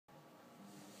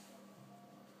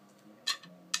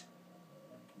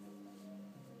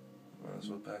as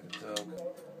well pack a dog.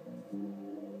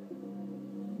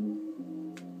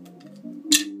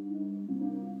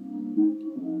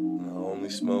 I'll only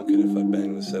smoke it if I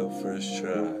bang this out first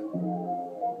try.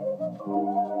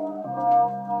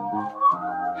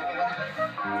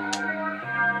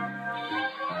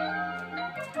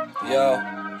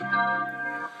 Yo.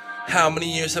 How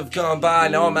many years have gone by?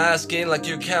 Now I'm asking like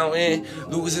you're counting.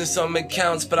 Losing some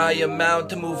accounts, but I amount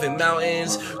to moving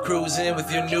mountains. Cruising with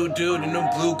your new dude, a new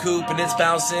blue coupe, and it's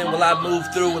bouncing. Will I move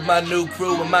through with my new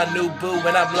crew and my new boo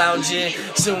when I'm lounging?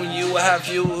 Soon you will have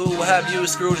you, who will have you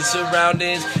screwed in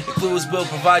surroundings. The clues will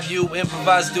provide you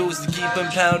improvised dudes to keep them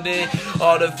pounding.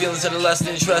 All the feelings that are less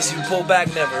than trust, you pull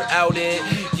back, never out it.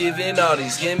 Giving all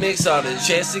these gimmicks all the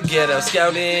chance to get out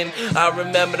scouting. I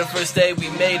remember the first day we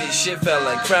made it, shit felt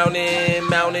like crowning.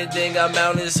 Mounted, then got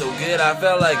mounted so good I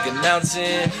felt like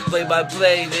announcing. Play by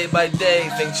play, day by day,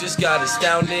 things just got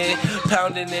astounding.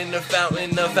 Pounding in the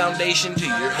fountain, the foundation to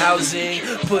your housing.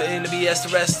 Putting the BS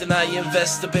to rest and I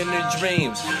invest up in their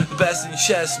dreams. The best in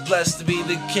chess, blessed to be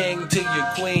the king to your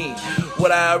queen.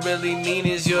 What I really mean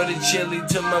is you're the chili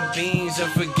to my beans.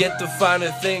 And forget the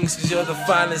finer things, cause you're the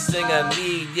finest thing I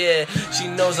need. Yeah, she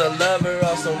knows I love her,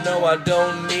 also know I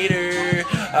don't need her.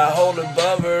 I hold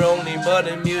above her, only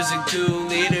button music 2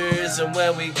 liters. And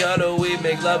when we cuddle, we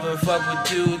make love and fuck with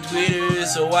 2 tweeters.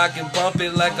 So I can pump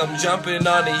it like I'm jumping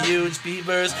on a huge beat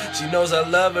verse. She knows I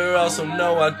love her, also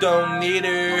know I don't need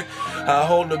her. I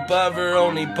hold above her,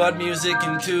 only bud music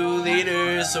in 2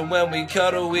 liters. So when we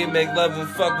cuddle, we make love and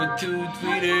fuck with 2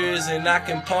 tweeters. And I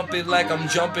can pump it like I'm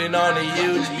jumping on a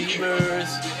huge beat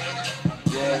verse.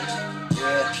 Yeah,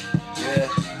 yeah,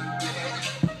 yeah.